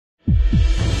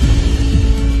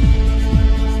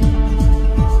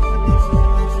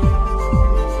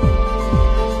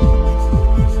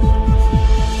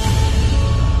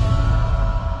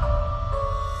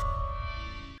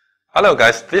Hello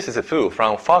guys, this is Fu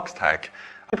from FOXTECH.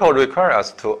 People require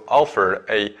us to offer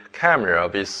a camera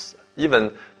with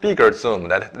even bigger zoom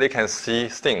that they can see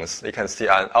things, they can see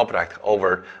an object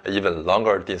over an even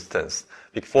longer distance.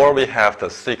 Before we have the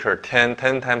Seeker-10,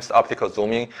 10 times optical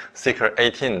zooming,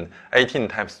 Seeker-18, 18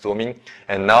 times zooming,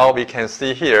 and now we can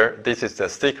see here, this is the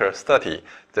Seeker-30,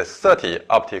 the 30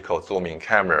 optical zooming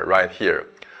camera right here.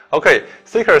 Okay,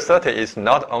 Seeker-30 is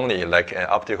not only like an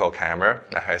optical camera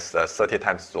that has 30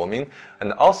 times zooming,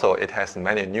 and also it has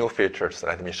many new features.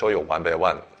 Let me show you one by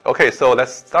one. Okay, so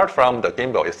let's start from the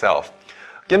gimbal itself.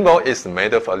 Gimbal is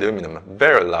made of aluminum,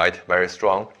 very light, very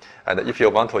strong, and if you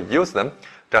want to use them,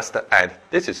 just add,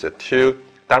 this is a 2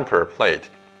 damper plate,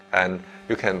 and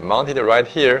you can mount it right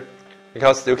here,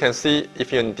 because you can see,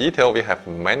 if in detail, we have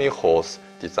many holes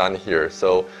designed here,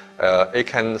 so it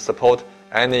can support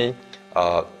any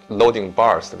loading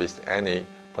bars with any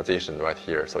position right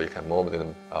here, so you can move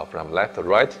them from left to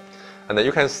right. And then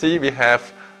you can see we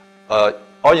have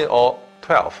all in all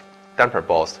 12 damper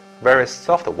balls, very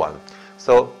soft one.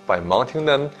 So by mounting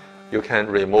them, you can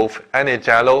remove any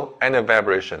jello, any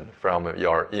vibration from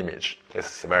your image.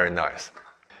 It's very nice.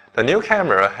 The new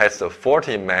camera has a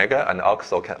 40 mega and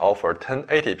also can offer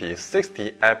 1080p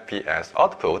 60 fps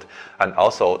output and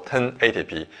also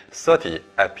 1080p 30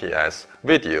 fps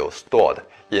video stored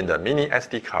in the mini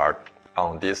SD card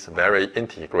on this very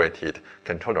integrated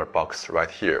controller box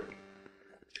right here.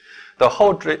 The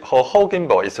whole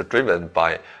gimbal is driven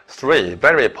by 3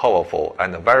 very powerful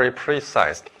and very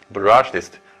precise brushless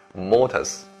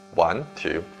motors, 1,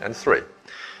 2, and 3.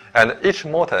 And each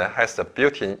motor has a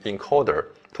built-in encoder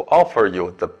to offer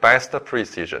you the best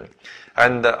precision.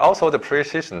 And also the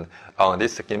precision on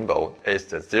this gimbal is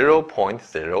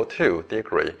 0.02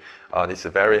 degree. This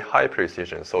is very high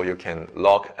precision, so you can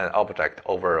lock an object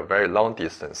over a very long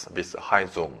distance with high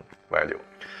zoom value.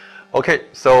 Okay,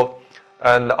 so,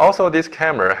 and also this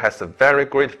camera has a very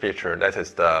great feature that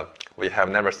is we have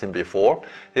never seen before.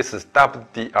 This is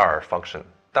WDR function.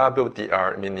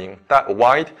 WDR meaning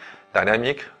wide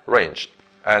dynamic range.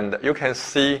 And you can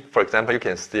see, for example, you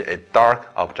can see a dark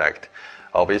object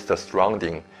with the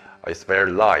surrounding. It's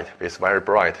very light, with very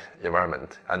bright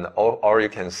environment. And or you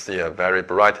can see a very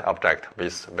bright object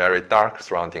with very dark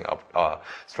surrounding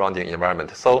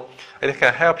environment. So it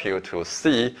can help you to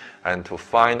see and to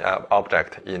find an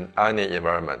object in any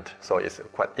environment. So it's a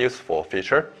quite useful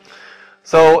feature.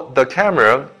 So the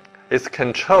camera is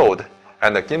controlled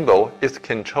and the gimbal is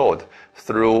controlled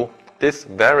through this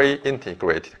very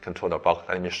integrated controller box.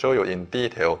 Let me show you in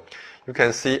detail. You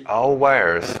can see our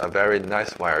wires are very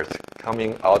nice wires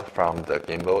coming out from the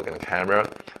gimbal and camera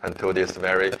into this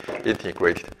very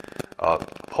integrated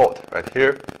port right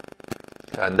here.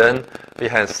 And then we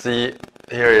can see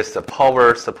here is the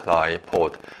power supply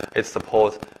port. It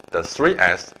supports the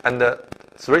 3S and the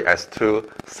 3S to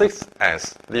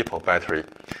 6S LiPo battery.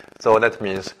 So that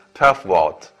means 12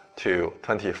 watts to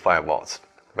 25 watts.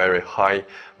 Very high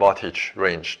voltage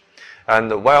range.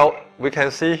 And well, we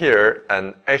can see here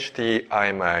an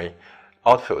HDMI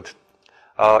output.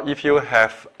 If you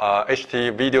have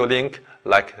HD video link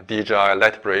like DJI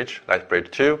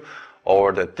Lightbridge 2,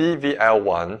 or the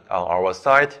DVL1 on our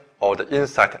side, or the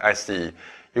Insight SE,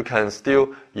 you can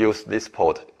still use this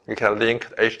port. You can link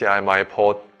the HDMI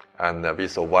port and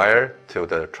with a wire to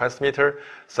the transmitter,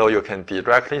 so you can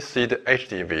directly see the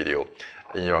HD video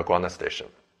in your ground station.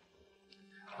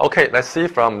 Okay, let's see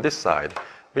from this side.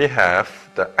 We have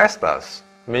the S-bus,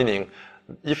 meaning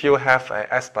if you have an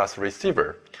S-bus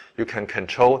receiver, you can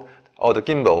control all the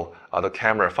gimbal or the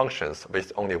camera functions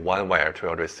with only one wire to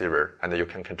your receiver, and you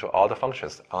can control all the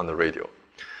functions on the radio.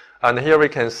 And here we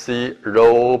can see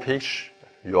raw pitch,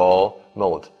 raw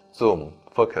mode, zoom,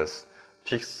 focus,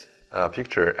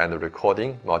 picture and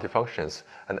recording, multifunctions,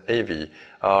 and AV.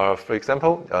 For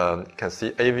example, you can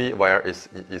see AV wire is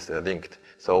linked,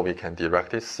 so we can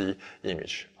directly see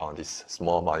image on this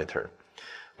small monitor.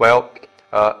 Well,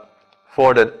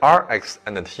 for the RX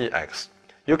and the TX,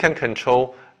 you can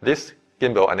control this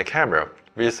gimbal and the camera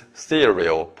with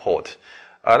serial port.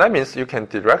 That means you can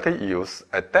directly use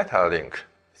a data link.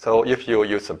 So if you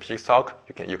use a Pixel,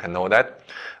 you can know that.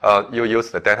 You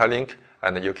use the data link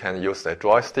and you can use a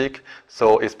joystick.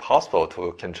 So it's possible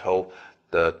to control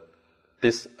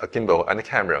this gimbal and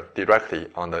camera directly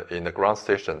in the ground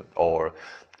station or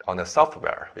on the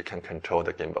software. We can control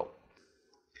the gimbal.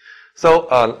 So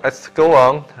let's go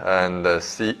on and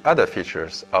see other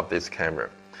features of this camera.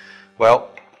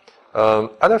 Well,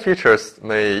 other features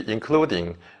may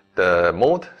including the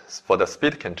mode for the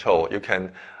speed control, you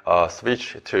can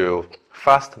switch to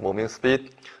fast moving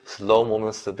speed, slow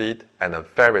moving speed, and a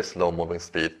very slow moving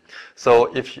speed.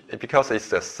 So because it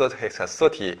has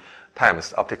 30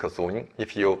 times optical zooming,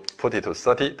 if you put it to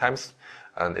 30 times,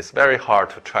 and it's very hard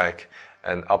to track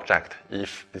an object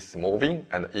if it's moving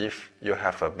and if you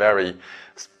have a very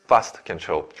fast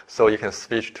control. So you can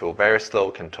switch to very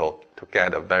slow control to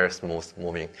get a very smooth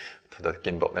moving to the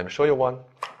gimbal. Let me show you one.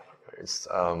 It's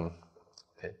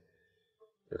okay.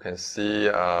 You can see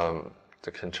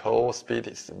the control speed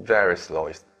is very slow.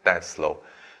 It's that slow.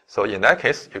 So in that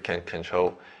case, you can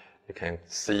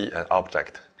see an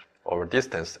object over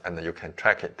distance and you can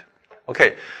track it.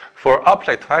 Okay, for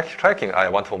object tracking, I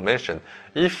want to mention,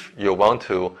 if you want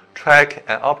to track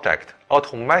an object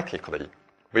automatically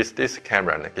with this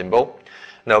camera and gimbal,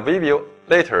 now we will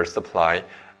later supply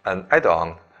an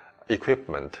add-on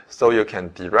equipment, so you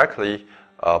can directly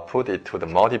put it to the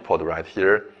multipod right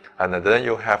here, and then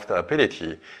you have the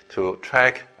ability to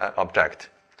track an object,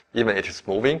 even it is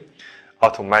moving,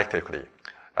 automatically.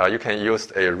 You can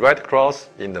use a red cross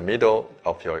in the middle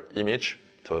of your image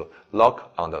to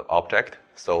lock on the object.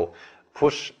 So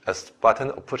push a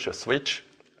button or push a switch,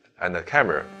 and the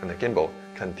camera and the gimbal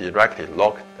can directly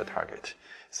lock the target.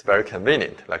 It's very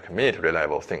convenient, like military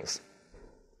level things.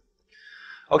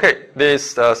 Okay,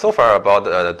 this so far about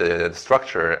the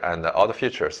structure and all the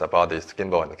features about this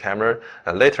gimbal and the camera.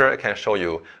 And later I can show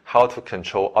you how to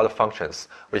control all the functions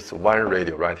with one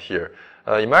radio right here.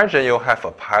 Imagine you have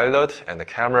a pilot and a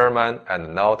cameraman,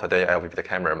 and now today I will be the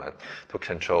cameraman to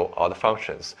control all the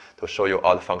functions, to show you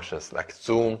all the functions like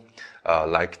zoom,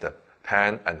 like the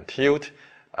pan and tilt,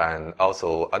 and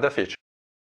also other features.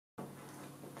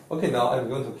 Okay, now I'm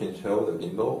going to control the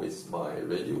gimbal with my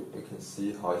radio. You can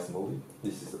see how it's moving.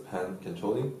 This is the pan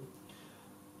controlling,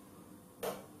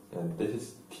 and this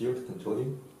is tilt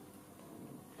controlling.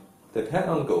 The pan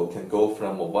angle can go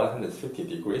from 150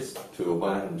 degrees to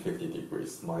 150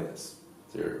 degrees minus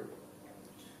 0.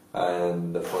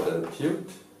 And for the tilt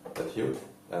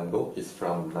angle is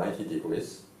from 90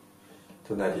 degrees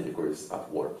to 90 degrees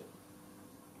upward.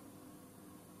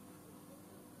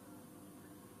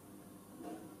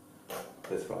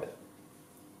 That's right.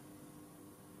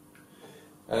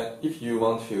 And if you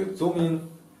want to zoom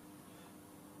in,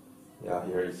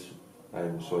 here is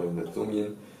I'm showing the zoom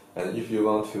in. And if you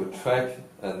want to track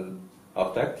an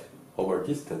object over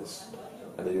distance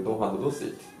and you don't want to lose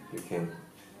it, you can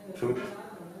put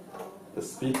the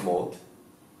speed mode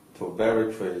to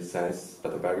very precise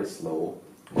but very slow,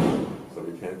 so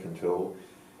you can control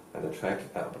and track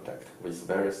an object with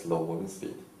very slow moving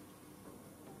speed.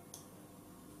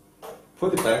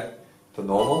 Put it back to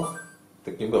normal,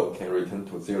 the gimbal can return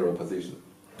to 0 position.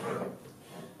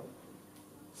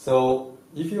 So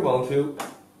if you want to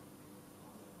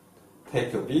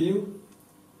take a video,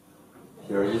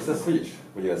 here is a switch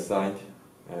we assigned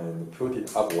and put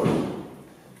it upward.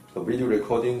 The video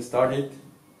recording started,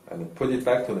 and put it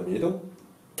back to the middle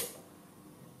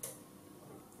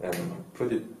and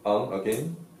put it on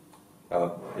again.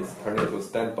 It's turning to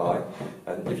standby,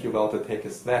 and if you want to take a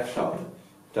snapshot,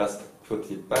 just put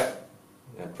it back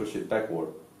and push it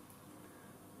backward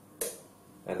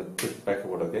and push it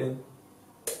backward again.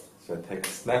 So take a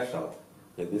snapshot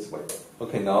in this way.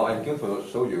 Okay, now I'm going to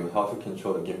show you how to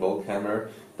control the gimbal camera,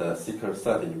 the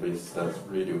Seeker-30 with the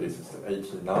radio. This is the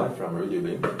 89 from Radio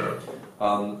Link.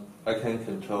 I can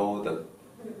control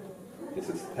this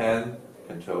is pan,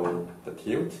 control the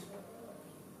tilt.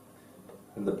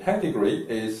 And the pan degree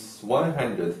is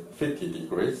 150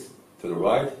 degrees to the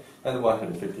right and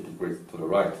 150 degrees to the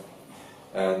right.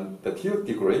 And the tilt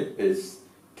degree is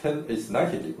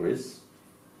 90 degrees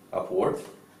upward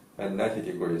and 90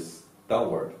 degrees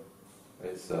downward.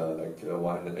 It's like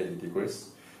 180 degrees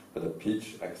for the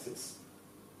pitch axis.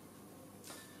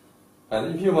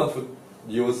 And if you want to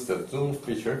use the zoom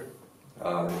feature,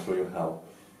 I'll show you how.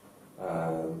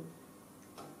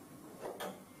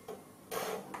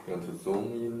 You want to zoom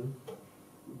in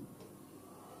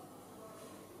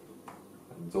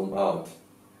and zoom out.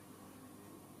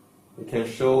 You can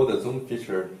show the zoom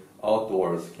feature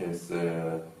outdoors because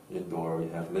indoor we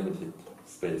have limited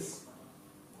space.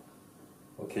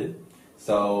 Okay,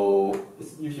 so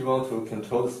if you want to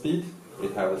control the speed, we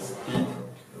have a speed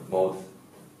mode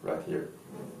right here.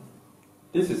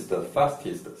 This is the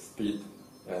fastest speed,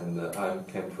 and I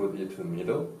can put it to the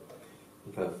middle.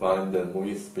 You can find the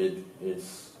moving speed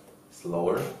is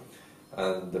slower,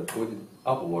 and put it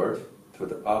upward to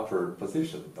the upper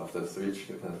position of the switch.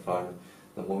 You can find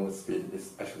the moving speed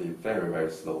is actually very,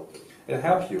 very slow. It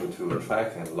helps you to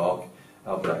track and log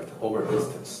object over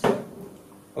distance.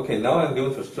 Okay, now I'm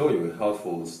going to show you how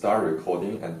to start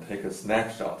recording and take a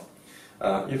snapshot.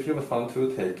 If you want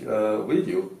to take a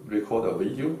video, record a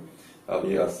video,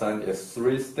 we assign a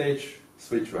 3-stage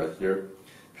switch right here.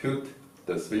 Put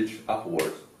the switch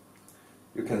upward.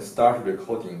 You can start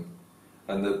recording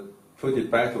and put it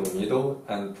back to the middle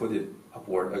and put it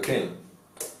upward again.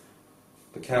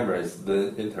 The camera is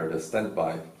then enter the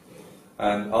standby.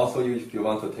 And also, if you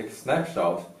want to take a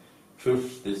snapshot,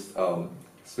 push this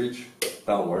switch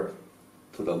downward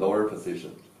to the lower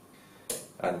position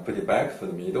and put it back to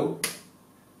the middle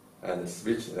and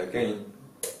switch it again.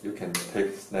 You can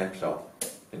take snapshot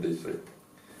in this way.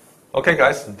 Okay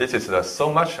guys, this is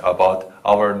so much about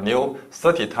our new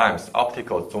 30 times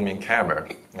optical zooming camera,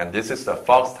 and this is the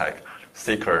FOXTECH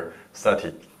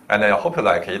SEEKER-30. And I hope you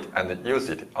like it and use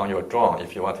it on your drone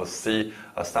if you want to see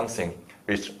something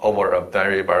reach over a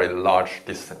very, very large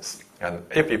distance, and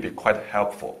it will be quite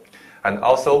helpful. And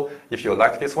also, if you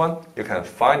like this one, you can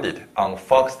find it on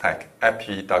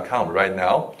foxtechfp.com right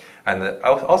now. And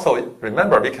also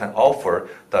remember, we can offer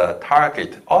the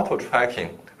target auto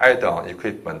tracking add-on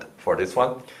equipment for this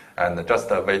one, and just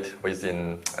wait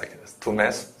within like 2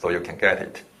 months so you can get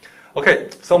it. Okay,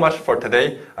 so much for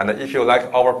today. And if you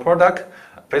like our product,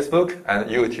 Facebook and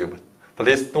YouTube,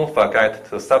 please don't forget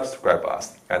to subscribe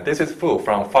us. And this is Fu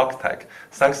from FOXTECH.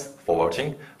 Thanks for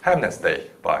watching. Have a nice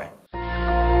day. Bye.